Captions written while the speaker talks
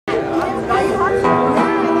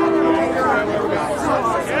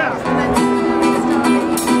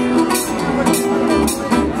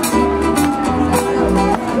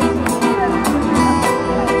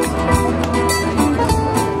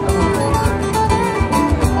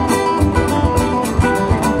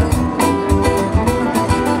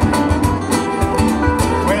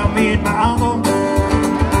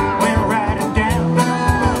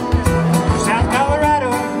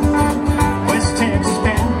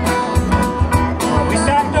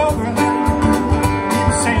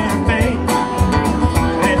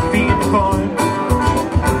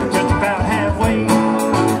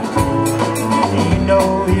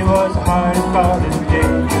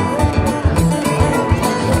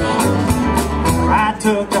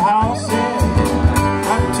took the horses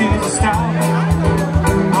up to the stall.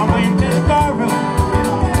 I went to the bar room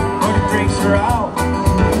where the drinks were out.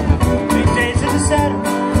 3 days in the saddle,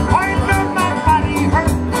 I felt my body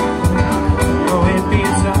hurt. Oh, it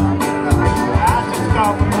being so, I took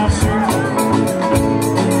off of my shirt,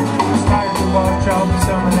 started to wash off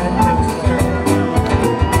some of that toasted dirt.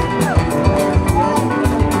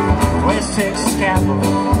 West Texas capital,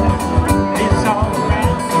 it's all around.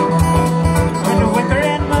 When the wicker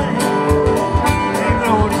and money, they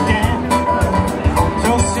wrote it down.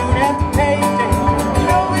 So soon after payday, you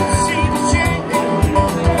know it seemed shady.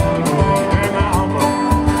 Where my uncle,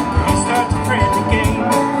 he starts to friend the game.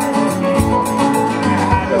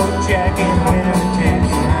 I know Jack in winter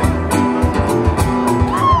Texas.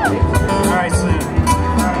 All right, Slim.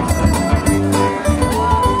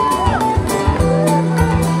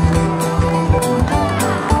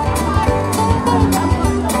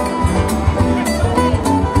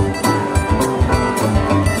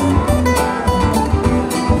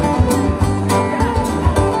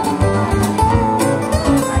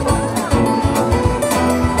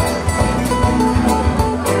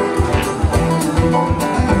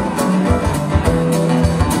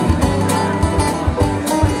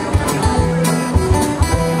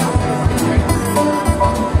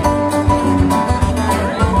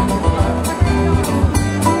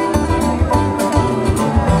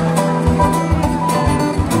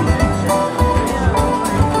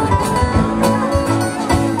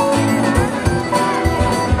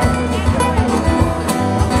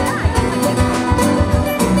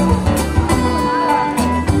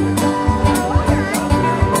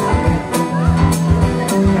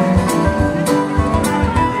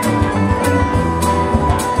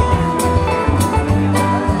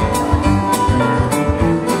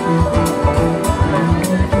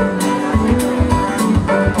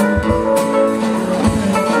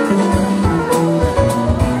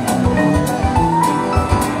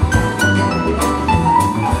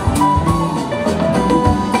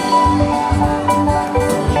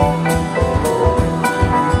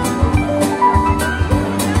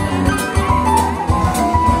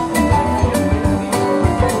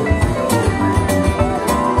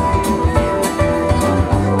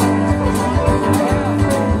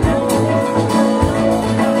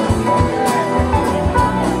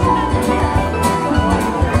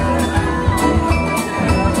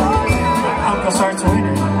 Starts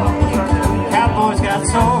winning. Cowboys got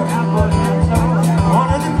sore. One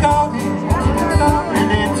of them called me, and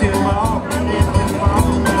then 2 more.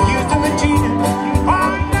 Accused him of cheating. Why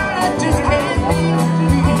not? I just can't be.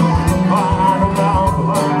 Well, I don't know.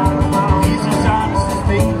 He's as honest as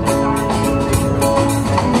me.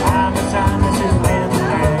 I'm as honest as man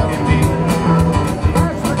can be.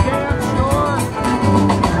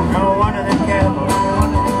 No, one of them cowboys,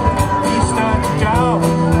 he started to draw.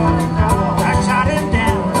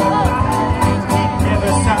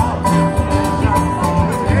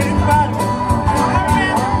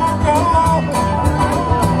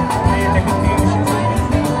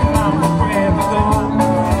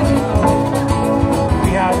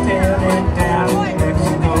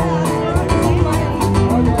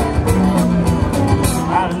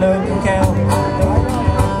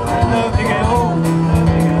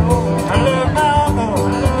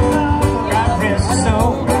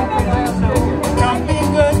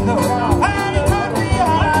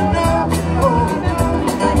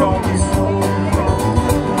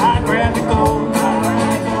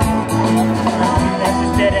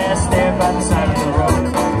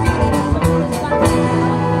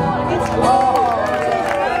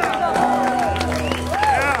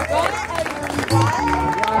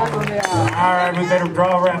 All right, we better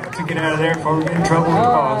draw around to get out of there before we get in trouble with the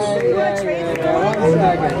boss.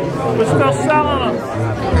 We're still selling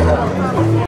them.